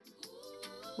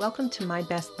Welcome to My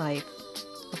Best Life,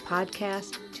 a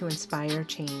podcast to inspire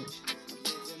change.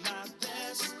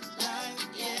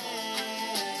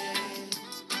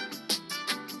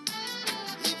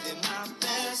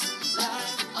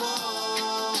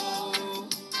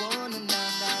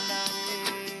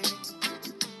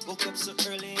 Woke up so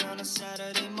early on a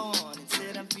Saturday morning.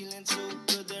 Said I'm feeling so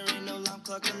good, there ain't no alarm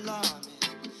clock alarming.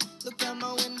 Look out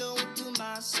my window and to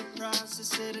my surprise, it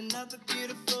said another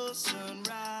beautiful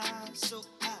sunrise. So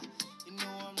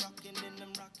I'm rocking and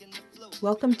I'm rocking the flow.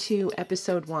 Welcome to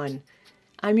episode 1.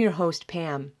 I'm your host,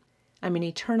 Pam. I'm an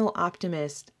eternal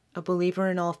optimist, a believer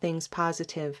in all things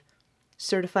positive,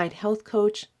 certified health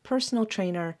coach, personal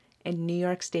trainer, and New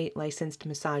York State licensed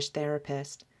massage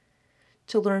therapist.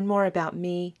 To learn more about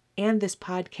me and this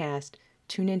podcast,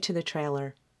 tune into the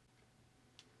trailer.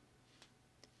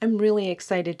 I'm really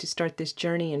excited to start this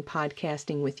journey in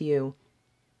podcasting with you.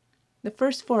 The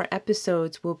first 4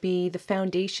 episodes will be the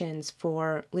foundations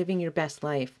for living your best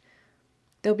life.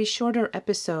 They'll be shorter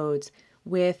episodes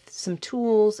with some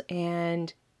tools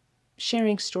and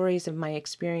sharing stories of my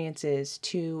experiences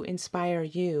to inspire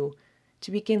you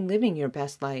to begin living your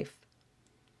best life.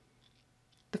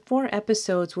 The 4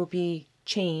 episodes will be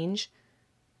change,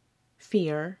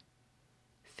 fear,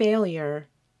 failure,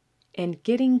 and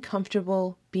getting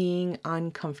comfortable being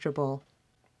uncomfortable.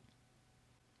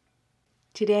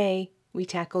 Today, we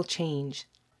tackle change.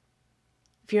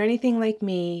 If you're anything like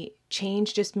me,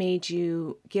 change just made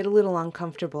you get a little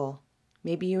uncomfortable.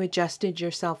 Maybe you adjusted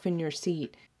yourself in your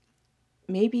seat.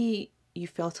 Maybe you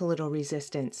felt a little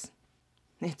resistance.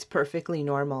 It's perfectly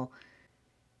normal.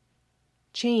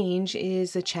 Change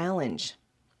is a challenge.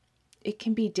 It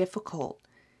can be difficult.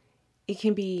 It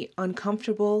can be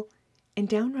uncomfortable and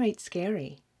downright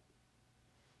scary.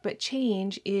 But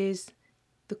change is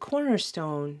the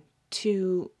cornerstone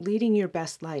to leading your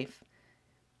best life.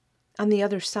 On the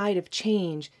other side of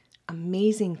change,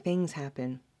 amazing things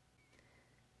happen.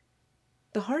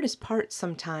 The hardest part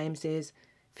sometimes is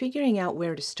figuring out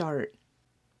where to start.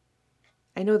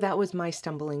 I know that was my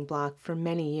stumbling block for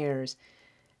many years.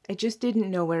 I just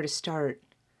didn't know where to start.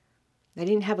 I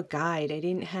didn't have a guide. I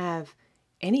didn't have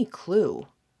any clue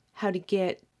how to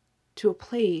get to a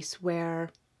place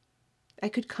where I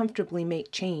could comfortably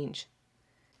make change.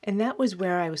 And that was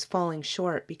where I was falling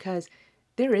short, because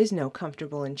there is no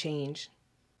comfortable in change.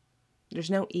 There's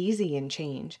no easy in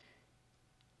change.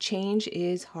 Change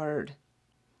is hard.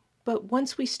 But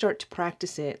once we start to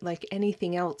practice it, like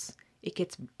anything else, it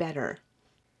gets better.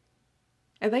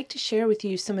 I'd like to share with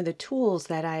you some of the tools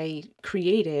that I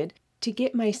created to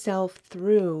get myself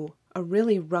through a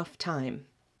really rough time.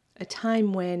 A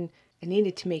time when I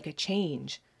needed to make a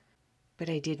change,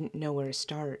 but I didn't know where to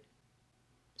start.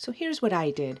 So here's what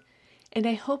I did, and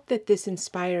I hope that this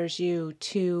inspires you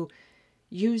to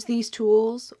use these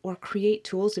tools or create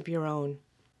tools of your own.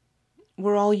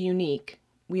 We're all unique.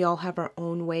 We all have our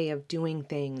own way of doing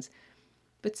things.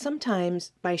 But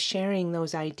sometimes by sharing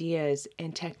those ideas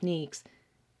and techniques,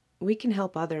 we can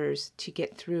help others to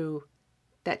get through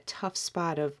that tough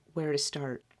spot of where to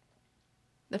start.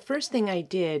 The first thing I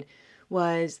did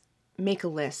was make a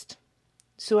list.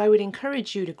 So I would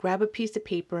encourage you to grab a piece of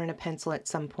paper and a pencil at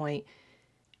some point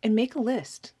and make a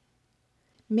list.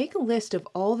 Make a list of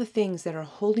all the things that are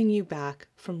holding you back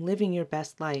from living your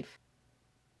best life.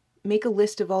 Make a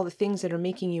list of all the things that are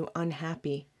making you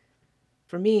unhappy.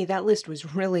 For me, that list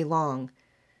was really long.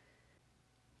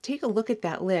 Take a look at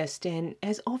that list, and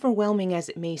as overwhelming as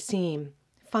it may seem,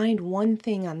 find one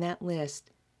thing on that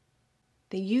list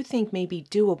that you think may be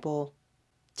doable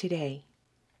today.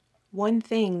 One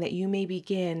thing that you may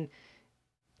begin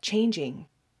changing.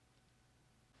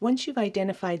 Once you've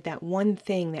identified that one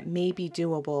thing that may be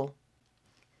doable,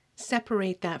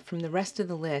 separate that from the rest of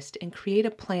the list and create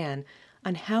a plan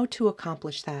on how to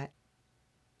accomplish that.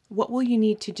 What will you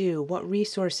need to do? What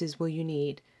resources will you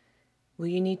need? Will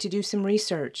you need to do some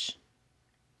research?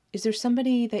 Is there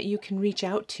somebody that you can reach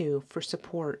out to for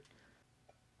support?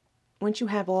 Once you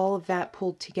have all of that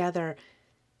pulled together,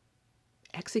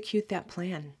 execute that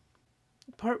plan.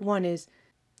 Part 1 is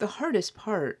the hardest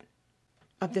part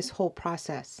of this whole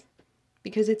process,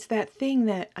 because it's that thing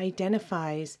that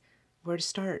identifies where to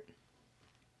start.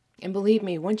 And believe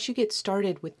me, once you get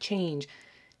started with change,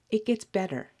 it gets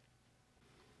better.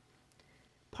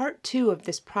 Part 2 of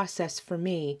this process for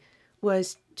me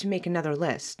was to make another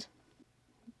list.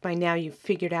 By now you've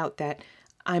figured out that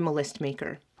I'm a list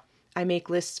maker. I make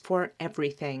lists for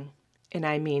everything, and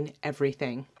I mean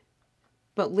everything.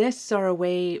 But lists are a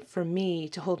way for me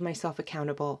to hold myself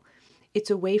accountable. It's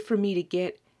a way for me to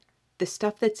get the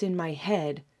stuff that's in my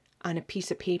head on a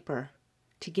piece of paper,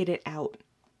 to get it out.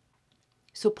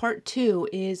 So part 2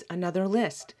 is another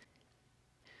list.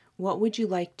 What would you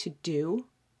like to do?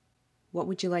 What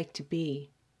would you like to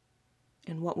be?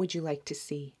 And what would you like to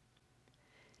see?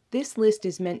 This list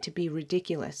is meant to be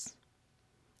ridiculous.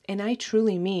 And I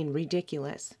truly mean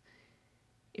ridiculous.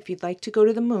 If you'd like to go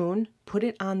to the moon, put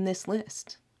it on this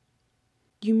list.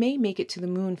 You may make it to the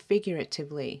moon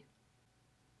figuratively.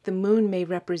 The moon may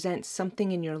represent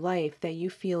something in your life that you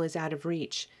feel is out of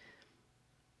reach.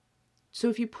 So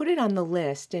if you put it on the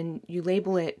list and you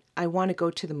label it, I want to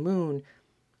go to the moon,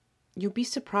 you'll be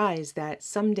surprised that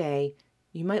someday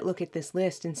you might look at this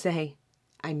list and say,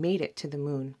 I made it to the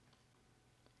moon.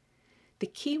 The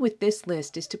key with this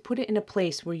list is to put it in a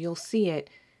place where you'll see it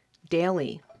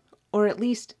daily, or at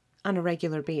least on a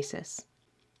regular basis.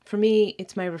 For me,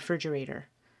 it's my refrigerator.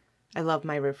 I love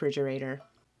my refrigerator.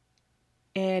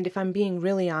 And if I'm being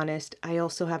really honest, I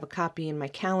also have a copy in my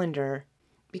calendar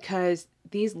because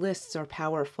these lists are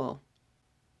powerful.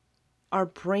 Our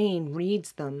brain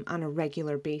reads them on a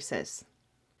regular basis.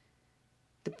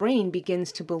 The brain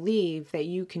begins to believe that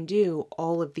you can do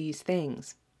all of these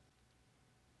things.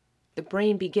 The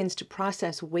brain begins to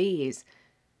process ways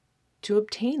to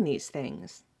obtain these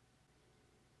things.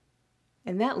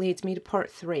 And that leads me to part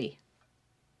 3.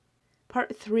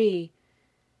 Part 3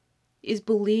 is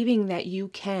believing that you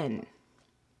can.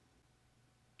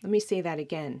 Let me say that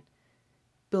again.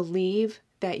 Believe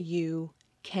that you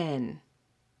can.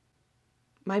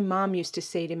 My mom used to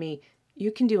say to me,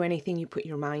 you can do anything you put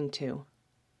your mind to.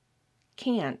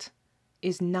 Can't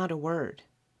is not a word.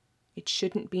 It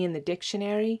shouldn't be in the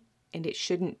dictionary, and it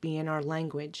shouldn't be in our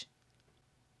language.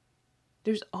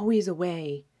 There's always a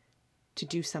way to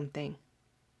do something.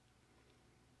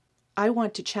 I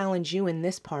want to challenge you in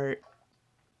this part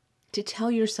to tell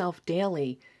yourself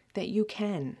daily that you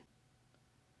can.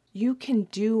 You can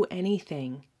do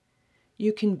anything.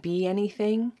 You can be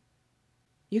anything.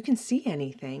 You can see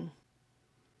anything.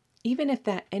 Even if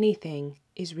that anything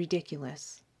is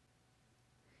ridiculous.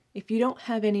 If you don't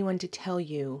have anyone to tell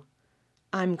you,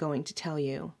 I'm going to tell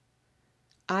you.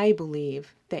 I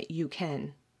believe that you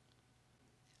can.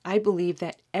 I believe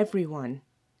that everyone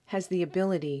has the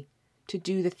ability to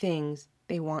do the things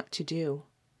they want to do.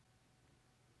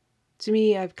 To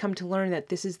me, I've come to learn that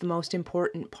this is the most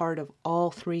important part of all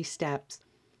 3 steps.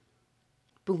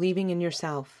 Believing in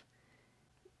yourself.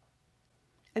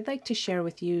 I'd like to share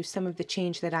with you some of the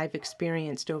change that I've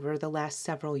experienced over the last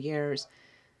several years.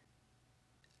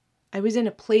 I was in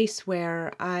a place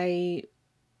where I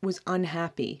was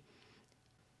unhappy.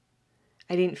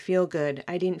 I didn't feel good.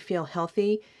 I didn't feel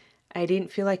healthy. I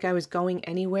didn't feel like I was going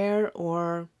anywhere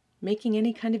or making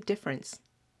any kind of difference.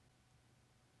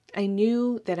 I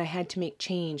knew that I had to make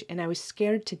change, and I was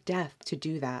scared to death to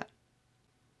do that.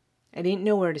 I didn't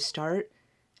know where to start.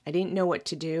 I didn't know what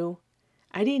to do.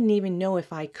 I didn't even know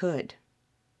if I could.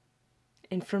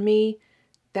 And for me,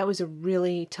 that was a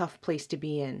really tough place to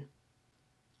be in.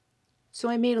 So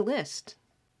I made a list.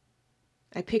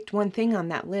 I picked one thing on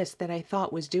that list that I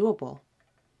thought was doable.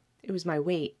 It was my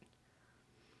weight.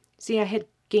 See, I had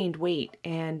gained weight,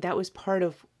 and that was part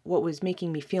of what was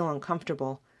making me feel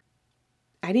uncomfortable.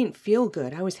 I didn't feel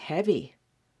good. I was heavy.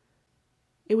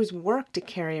 It was work to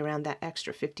carry around that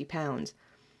extra 50 pounds.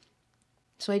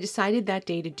 So I decided that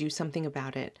day to do something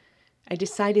about it. I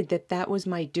decided that that was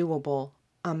my doable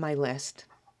on my list.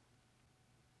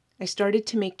 I started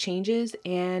to make changes,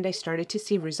 and I started to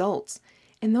see results.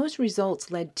 And those results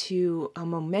led to a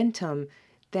momentum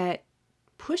that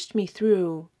pushed me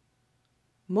through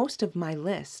most of my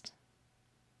list.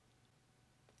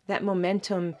 That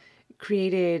momentum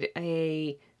created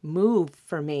a move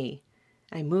for me.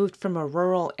 I moved from a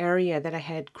rural area that I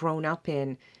had grown up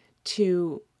in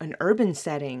to an urban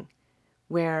setting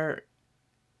where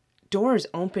doors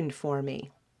opened for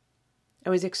me. I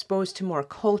was exposed to more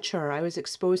culture. I was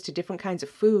exposed to different kinds of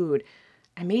food.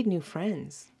 I made new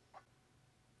friends.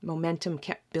 Momentum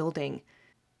kept building.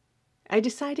 I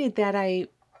decided that I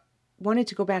wanted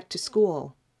to go back to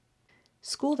school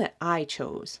that I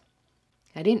chose.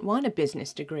 I didn't want a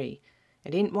business degree. I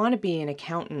didn't want to be an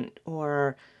accountant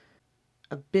or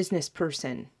a business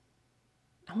person.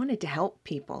 I wanted to help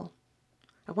people.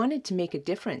 I wanted to make a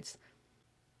difference.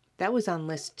 That was on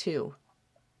list 2.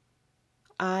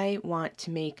 I want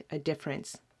to make a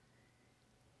difference.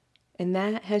 And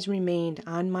that has remained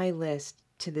on my list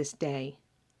to this day.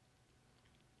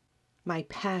 My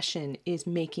passion is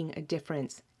making a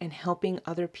difference and helping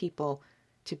other people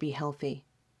to be healthy.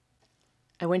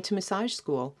 I went to massage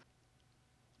school,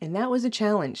 and that was a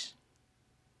challenge.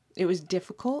 It was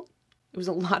difficult. It was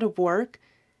a lot of work.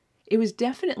 It was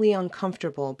definitely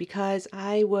uncomfortable because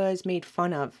I was made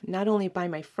fun of, not only by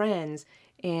my friends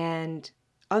and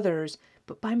others,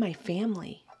 but by my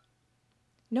family.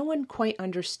 No one quite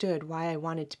understood why I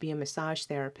wanted to be a massage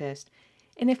therapist.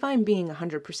 And if I'm being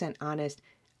 100% honest,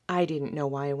 I didn't know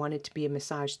why I wanted to be a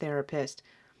massage therapist.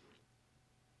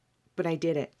 But I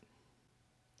did it.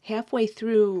 Halfway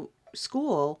through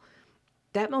school,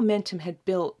 that momentum had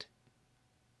built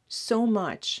so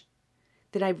much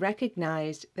that I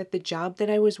recognized that the job that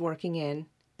I was working in,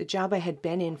 the job I had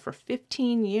been in for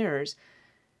 15 years,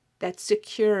 that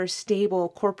secure, stable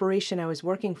corporation I was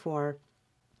working for,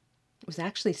 was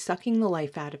actually sucking the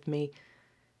life out of me.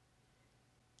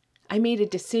 I made a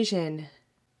decision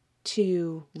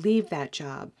to leave that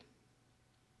job.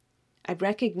 I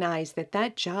recognized that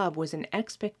that job was an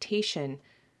expectation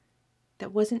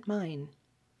that wasn't mine.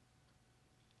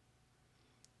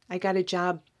 I got a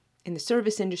job in the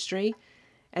service industry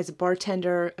as a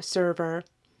bartender, a server.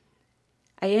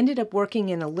 I ended up working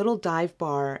in a little dive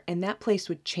bar, and that place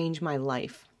would change my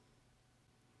life.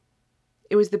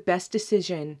 It was the best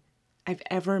decision I've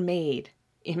ever made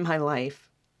in my life.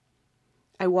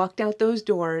 I walked out those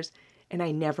doors, and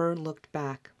I never looked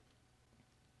back.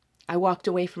 I walked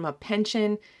away from a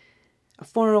pension, a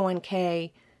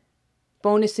 401k,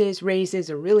 bonuses, raises,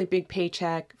 a really big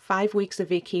paycheck, 5 weeks of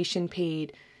vacation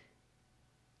paid,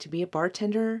 to be a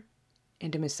bartender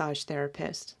and a massage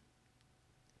therapist,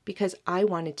 because I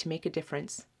wanted to make a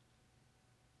difference.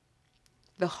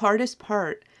 The hardest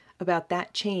part about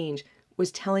that change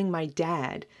was telling my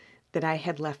dad that I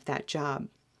had left that job.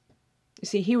 You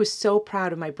see, he was so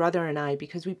proud of my brother and I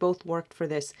because we both worked for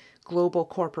this global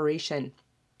corporation.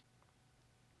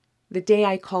 The day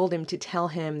I called him to tell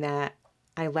him that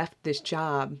I left this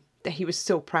job that he was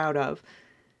so proud of,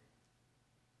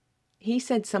 he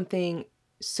said something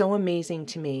so amazing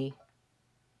to me.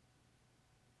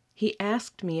 He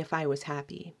asked me if I was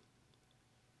happy.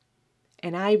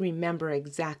 And I remember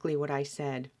exactly what I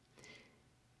said.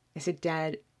 I said,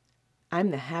 "Dad,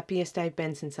 I'm the happiest I've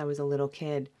been since I was a little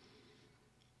kid."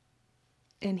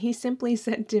 And he simply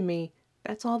said to me,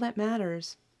 "That's all that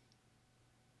matters.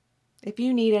 If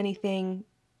you need anything,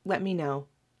 let me know."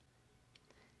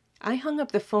 I hung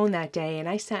up the phone that day and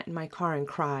I sat in my car and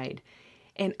cried.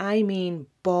 And I mean,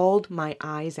 bawled my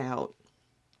eyes out.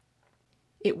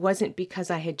 It wasn't because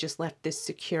I had just left this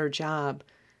secure job.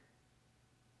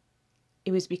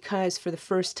 It was because for the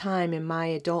first time in my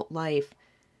adult life,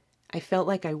 I felt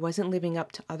like I wasn't living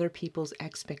up to other people's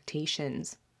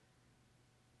expectations.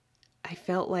 I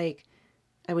felt like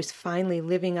I was finally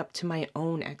living up to my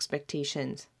own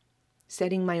expectations,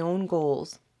 setting my own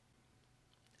goals.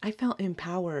 I felt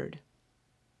empowered.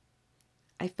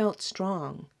 I felt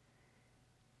strong.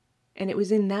 And it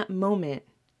was in that moment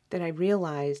that I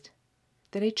realized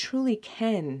that I truly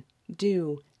can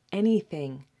do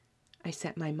anything I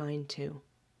set my mind to.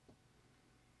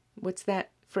 What's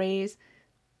that phrase?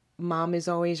 Mom is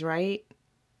always right.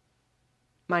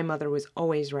 My mother was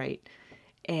always right.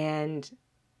 And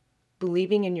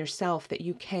believing in yourself that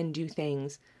you can do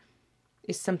things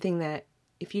is something that,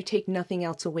 if you take nothing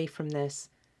else away from this,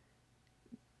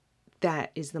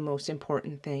 that is the most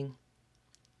important thing.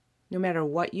 No matter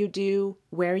what you do,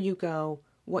 where you go,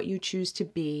 what you choose to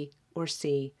be or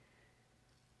see,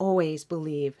 always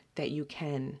believe that you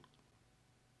can.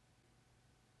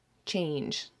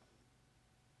 Change.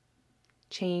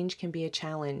 Change can be a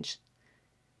challenge.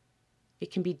 It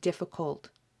can be difficult,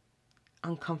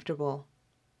 uncomfortable,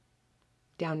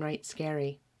 downright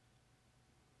scary.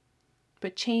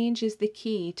 But change is the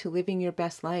key to living your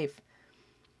best life.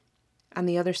 On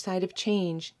the other side of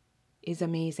change is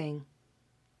amazing.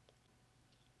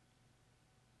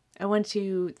 I want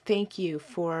to thank you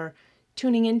for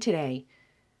tuning in today,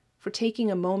 for taking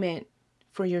a moment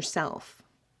for yourself,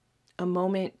 a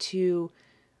moment to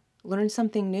learn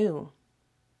something new,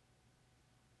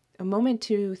 a moment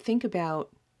to think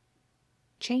about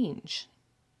change.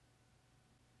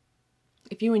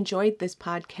 If you enjoyed this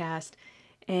podcast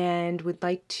and would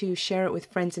like to share it with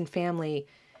friends and family,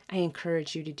 I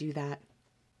encourage you to do that.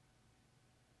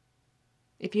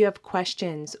 If you have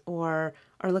questions or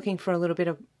are looking for a little bit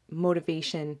of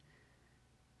motivation,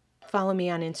 follow me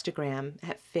on Instagram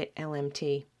at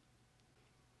FitLMT.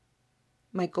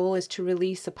 My goal is to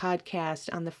release a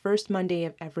podcast on the first Monday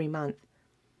of every month.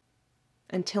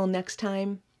 Until next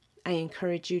time, I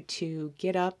encourage you to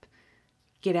get up,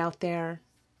 get out there,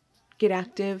 get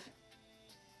active,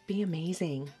 be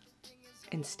amazing,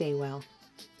 and stay well.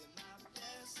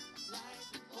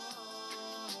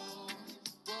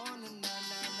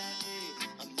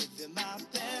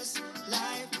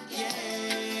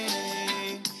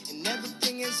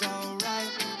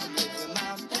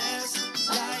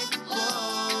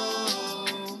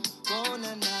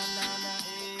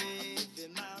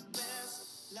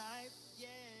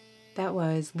 That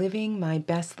was Living My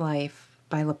Best Life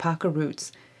by Lapaka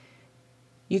Roots.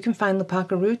 You can find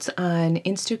Lapaka Roots on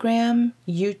Instagram,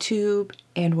 YouTube,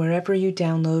 and wherever you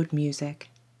download music.